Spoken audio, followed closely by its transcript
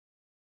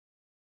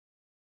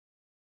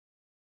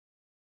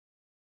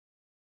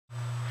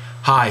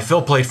Hi,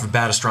 Phil Plait from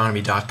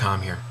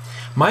badastronomy.com here.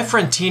 My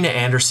friend Tina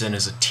Anderson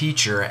is a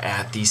teacher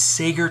at the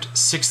Sagert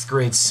 6th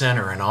Grade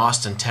Center in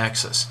Austin,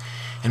 Texas.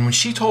 And when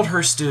she told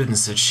her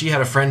students that she had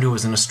a friend who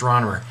was an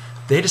astronomer,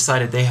 they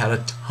decided they had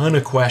a ton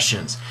of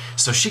questions.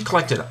 So she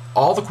collected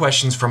all the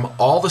questions from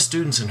all the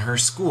students in her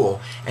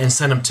school and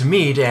sent them to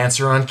me to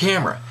answer on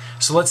camera.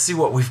 So let's see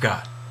what we've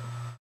got.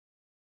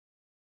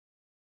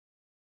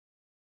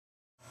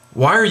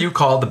 Why are you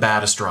called the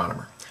Bad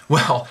Astronomer?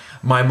 Well,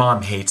 my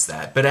mom hates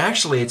that, but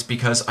actually it's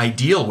because I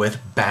deal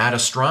with bad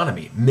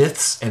astronomy,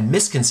 myths and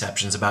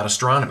misconceptions about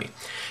astronomy.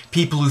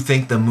 People who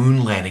think the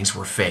moon landings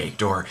were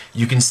faked, or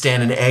you can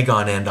stand an egg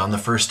on end on the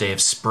first day of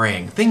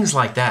spring, things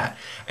like that.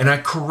 And I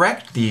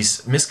correct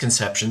these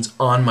misconceptions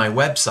on my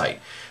website.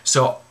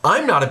 So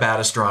I'm not a bad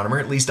astronomer,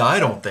 at least I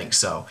don't think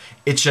so.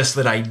 It's just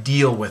that I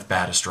deal with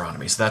bad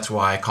astronomy, so that's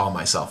why I call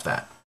myself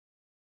that.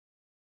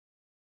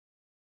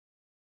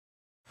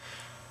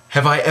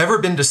 Have I ever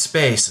been to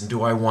space, and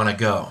do I want to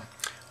go?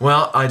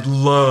 Well, I'd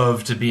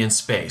love to be in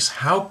space.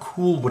 How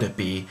cool would it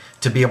be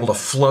to be able to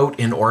float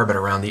in orbit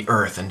around the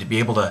Earth and to be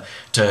able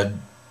to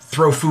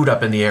throw food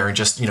up in the air and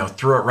just,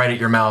 throw it right at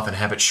your mouth and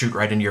have it shoot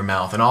right into your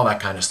mouth and all that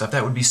kind of stuff?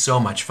 That would be so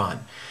much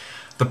fun.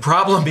 The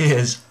problem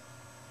is,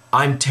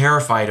 I'm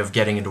terrified of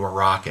getting into a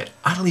rocket.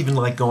 I don't even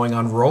like going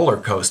on roller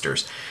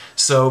coasters.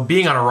 So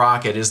being on a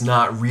rocket is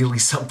not really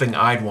something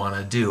I'd want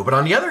to do. But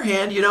on the other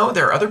hand,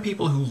 there are other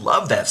people who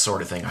love that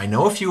sort of thing. I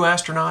know a few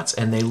astronauts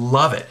and they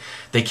love it.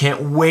 They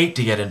can't wait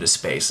to get into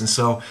space. And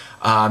so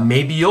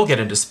maybe you'll get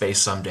into space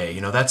someday.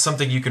 That's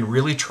something you can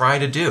really try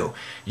to do.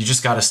 You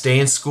just got to stay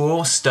in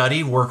school,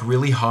 study, work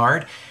really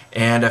hard.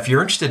 And if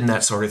you're interested in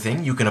that sort of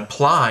thing, you can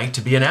apply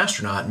to be an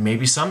astronaut. And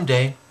maybe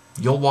someday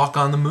you'll walk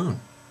on the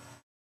moon.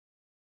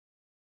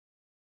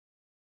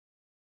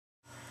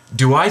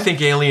 Do I think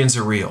aliens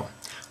are real?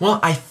 Well,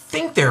 I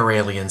think there are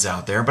aliens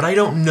out there, but I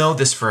don't know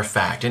this for a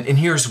fact, and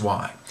here's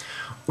why.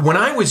 When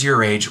I was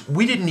your age,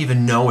 we didn't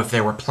even know if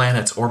there were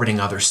planets orbiting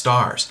other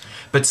stars.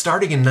 But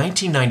starting in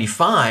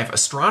 1995,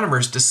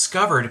 astronomers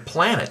discovered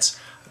planets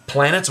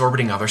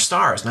orbiting other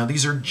stars. Now,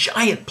 these are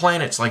giant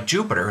planets like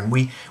Jupiter, and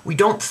we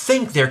don't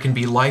think there can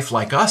be life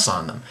like us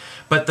on them.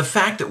 But the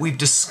fact that we've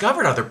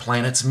discovered other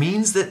planets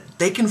means that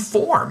they can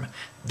form.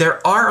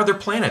 There are other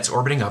planets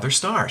orbiting other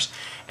stars.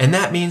 And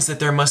that means that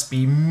there must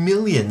be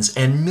millions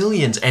and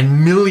millions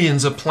and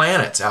millions of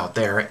planets out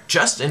there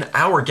just in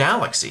our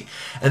galaxy.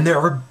 And there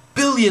are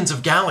billions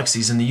of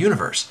galaxies in the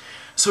universe.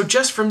 So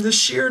just from the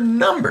sheer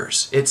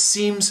numbers, it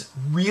seems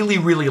really,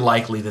 really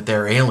likely that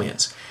they're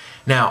aliens.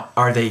 Now,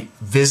 are they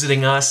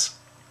visiting us?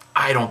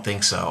 I don't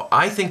think so.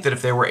 I think that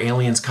if there were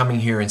aliens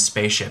coming here in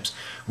spaceships,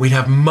 we'd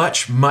have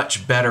much,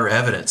 much better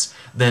evidence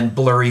than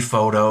blurry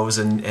photos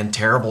and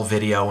terrible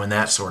video and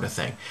that sort of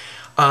thing.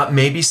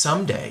 Maybe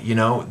someday,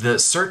 the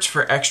Search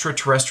for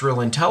Extraterrestrial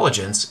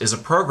Intelligence is a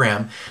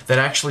program that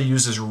actually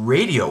uses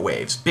radio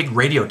waves, big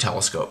radio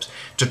telescopes,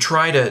 to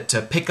try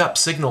to pick up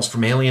signals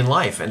from alien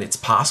life. And it's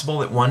possible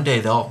that one day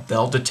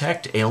they'll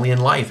detect alien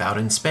life out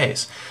in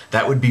space.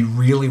 That would be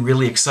really,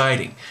 really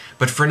exciting.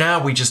 But for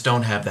now, we just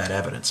don't have that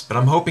evidence. But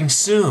I'm hoping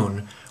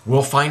soon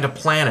we'll find a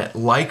planet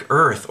like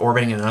Earth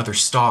orbiting another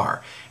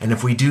star. And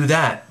if we do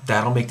that,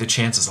 that'll make the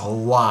chances a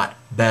lot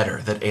better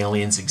that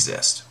aliens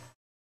exist.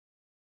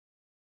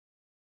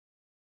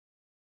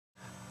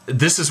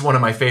 This is one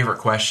of my favorite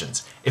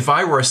questions. If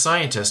I were a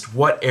scientist,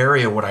 what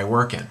area would I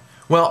work in?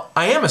 Well,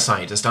 I am a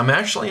scientist. I'm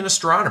actually an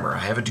astronomer. I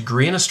have a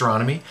degree in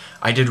astronomy.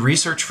 I did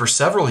research for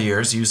several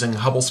years using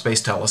Hubble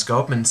Space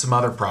Telescope and some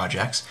other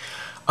projects.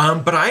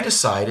 But I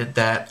decided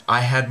that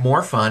I had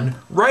more fun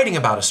writing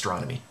about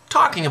astronomy,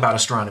 talking about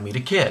astronomy to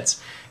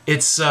kids.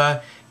 It's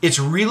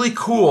really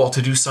cool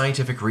to do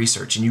scientific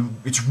research, and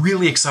it's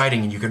really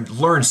exciting, and you can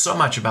learn so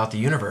much about the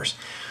universe.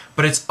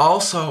 But it's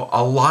also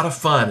a lot of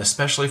fun,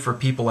 especially for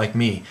people like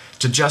me,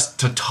 to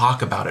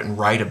talk about it and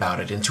write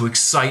about it and to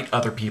excite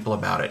other people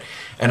about it.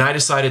 And I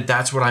decided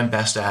that's what I'm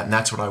best at and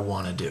that's what I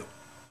want to do.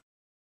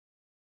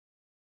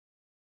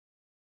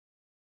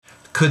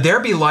 Could there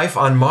be life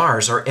on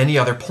Mars or any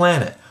other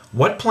planet?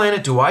 What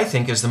planet do I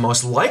think is the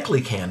most likely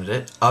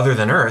candidate, other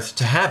than Earth,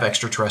 to have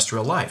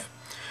extraterrestrial life?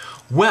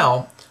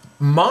 Well,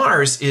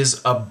 Mars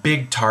is a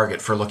big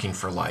target for looking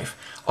for life.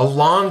 A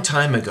long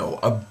time ago,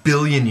 1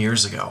 billion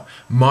years ago,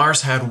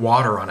 Mars had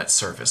water on its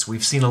surface.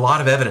 We've seen a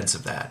lot of evidence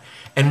of that.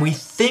 And we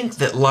think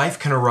that life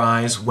can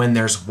arise when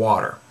there's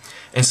water.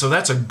 And so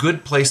that's a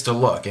good place to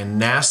look. And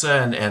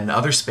NASA and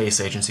other space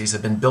agencies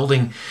have been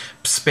building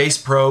space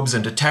probes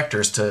and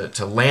detectors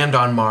to land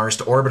on Mars,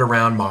 to orbit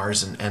around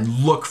Mars and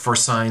look for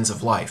signs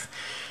of life.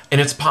 And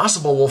it's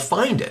possible we'll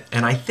find it.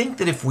 And I think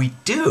that if we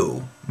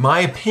do, my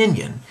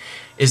opinion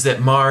is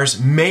that Mars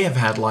may have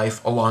had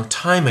life a long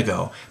time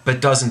ago, but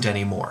doesn't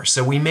anymore.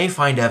 So we may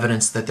find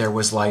evidence that there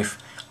was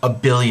life 1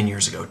 billion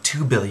years ago,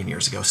 2 billion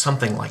years ago,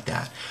 something like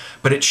that.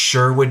 But it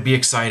sure would be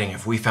exciting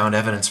if we found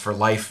evidence for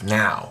life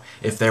now,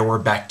 if there were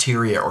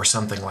bacteria or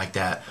something like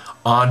that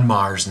on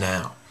Mars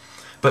now.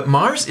 But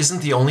Mars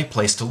isn't the only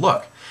place to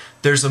look.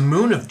 There's a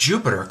moon of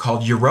Jupiter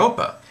called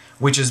Europa,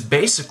 which is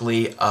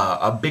basically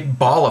a big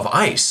ball of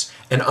ice.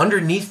 And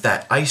underneath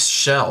that ice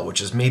shell, which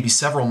is maybe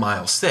several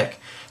miles thick,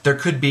 there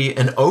could be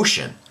an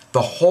ocean.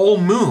 The whole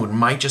moon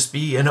might just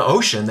be an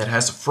ocean that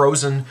has a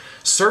frozen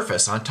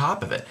surface on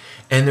top of it.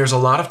 And there's a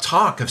lot of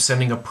talk of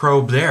sending a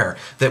probe there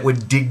that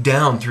would dig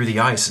down through the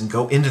ice and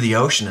go into the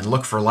ocean and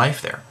look for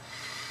life there.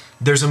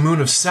 There's a moon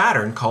of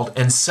Saturn called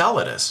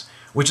Enceladus,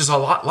 which is a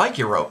lot like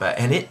Europa,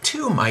 and it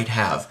too might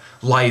have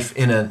life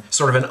in a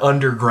sort of an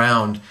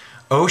underground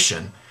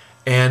ocean.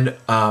 And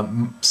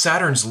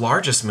Saturn's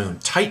largest moon,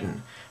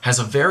 Titan, has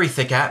a very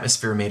thick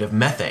atmosphere made of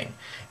methane.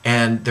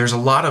 And there's a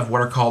lot of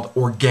what are called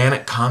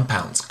organic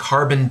compounds,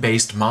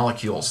 carbon-based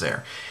molecules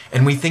there.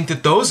 And we think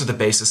that those are the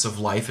basis of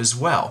life as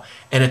well.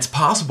 And it's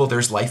possible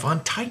there's life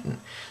on Titan.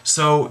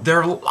 So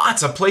there are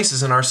lots of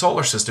places in our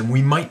solar system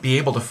we might be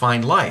able to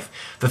find life.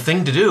 The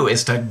thing to do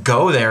is to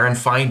go there and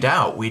find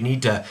out. We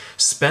need to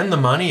spend the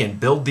money and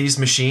build these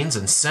machines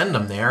and send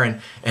them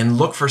there and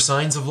look for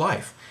signs of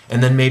life.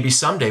 And then maybe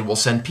someday we'll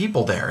send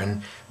people there,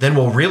 and then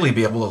we'll really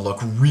be able to look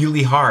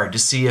really hard to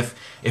see if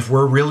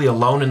we're really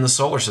alone in the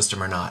solar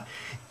system or not.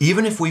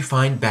 Even if we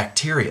find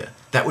bacteria,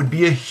 that would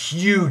be a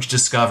huge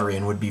discovery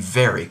and would be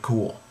very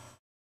cool.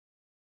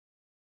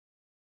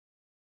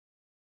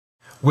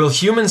 Will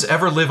humans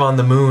ever live on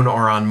the moon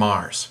or on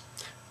Mars?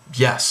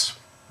 Yes.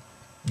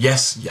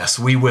 Yes,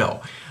 we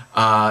will.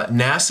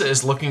 NASA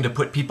is looking to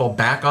put people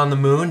back on the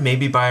moon,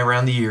 maybe by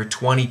around the year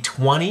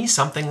 2020,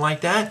 something like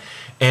that,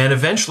 and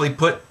eventually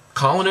put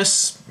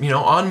colonists,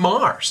 on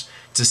Mars,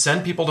 to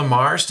send people to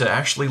Mars to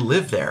actually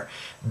live there.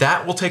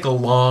 That will take a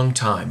long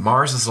time.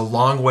 Mars is a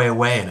long way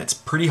away, and it's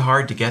pretty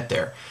hard to get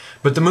there.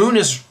 But the moon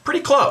is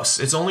pretty close.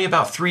 It's only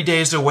about 3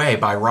 days away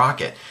by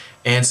rocket.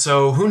 And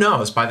so who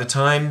knows, by the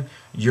time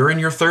you're in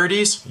your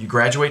 30s, you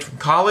graduate from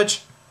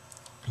college,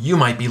 you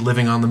might be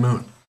living on the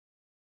moon.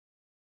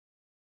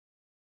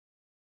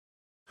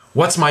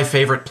 What's my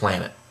favorite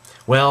planet?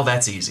 Well,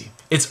 that's easy.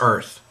 It's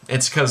Earth.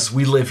 It's because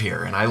we live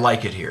here and I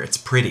like it here. It's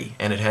pretty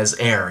and it has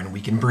air and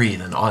we can breathe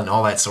and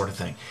all that sort of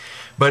thing.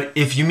 But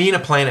if you mean a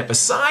planet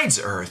besides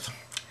Earth,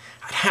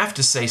 I'd have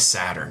to say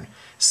Saturn,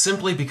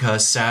 simply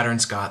because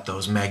Saturn's got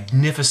those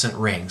magnificent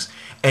rings.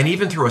 And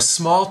even through a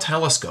small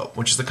telescope,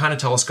 which is the kind of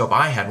telescope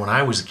I had when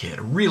I was a kid,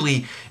 a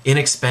really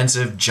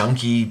inexpensive,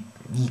 junky,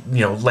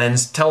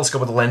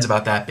 telescope with a lens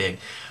about that big,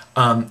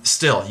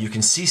 still, you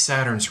can see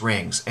Saturn's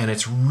rings, and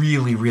it's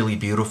really, really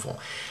beautiful.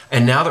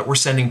 And now that we're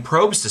sending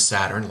probes to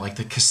Saturn, like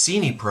the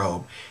Cassini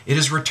probe, it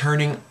is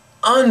returning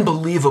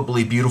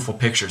unbelievably beautiful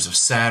pictures of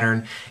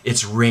Saturn,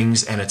 its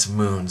rings, and its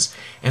moons.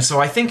 And so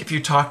I think if you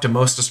talk to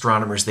most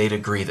astronomers, they'd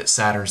agree that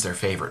Saturn's their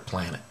favorite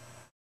planet.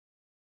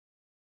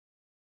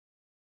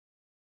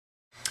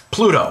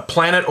 Pluto,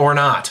 planet or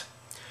not?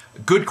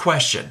 Good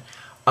question.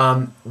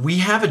 We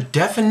have a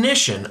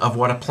definition of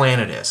what a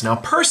planet is. Now,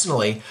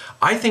 personally,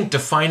 I think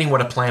defining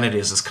what a planet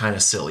is kind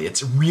of silly.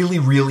 It's really,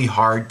 really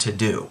hard to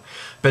do.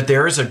 But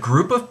there is a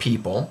group of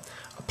people,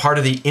 part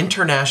of the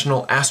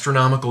International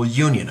Astronomical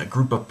Union, a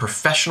group of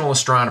professional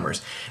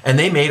astronomers, and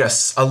they made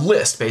a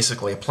list,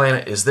 basically. A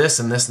planet is this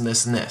and this and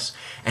this and this.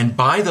 And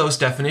by those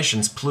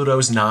definitions,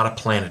 Pluto's not a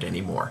planet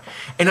anymore.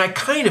 And I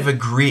kind of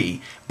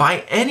agree.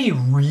 By any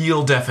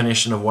real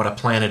definition of what a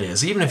planet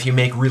is, even if you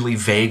make really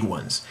vague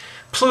ones,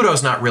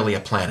 Pluto's not really a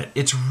planet.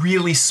 It's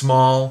really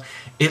small.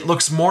 It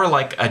looks more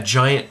like a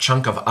giant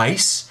chunk of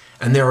ice,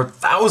 and there are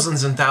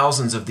thousands and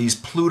thousands of these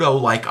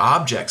Pluto-like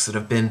objects that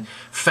have been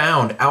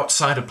found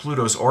outside of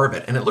Pluto's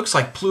orbit, and it looks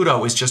like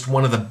Pluto is just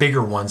one of the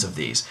bigger ones of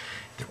these.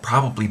 There'll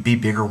probably be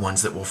bigger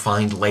ones that we'll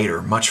find later,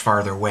 much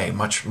farther away,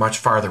 much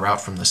farther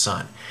out from the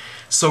sun.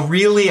 So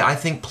really, I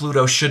think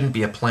Pluto shouldn't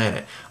be a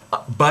planet.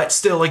 But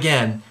still,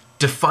 again,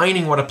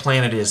 defining what a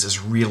planet is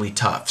really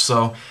tough.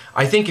 So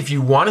I think if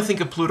you want to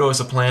think of Pluto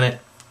as a planet,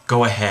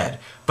 go ahead.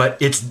 But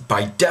it's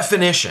by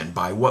definition,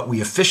 by what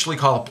we officially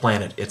call a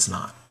planet, it's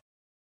not.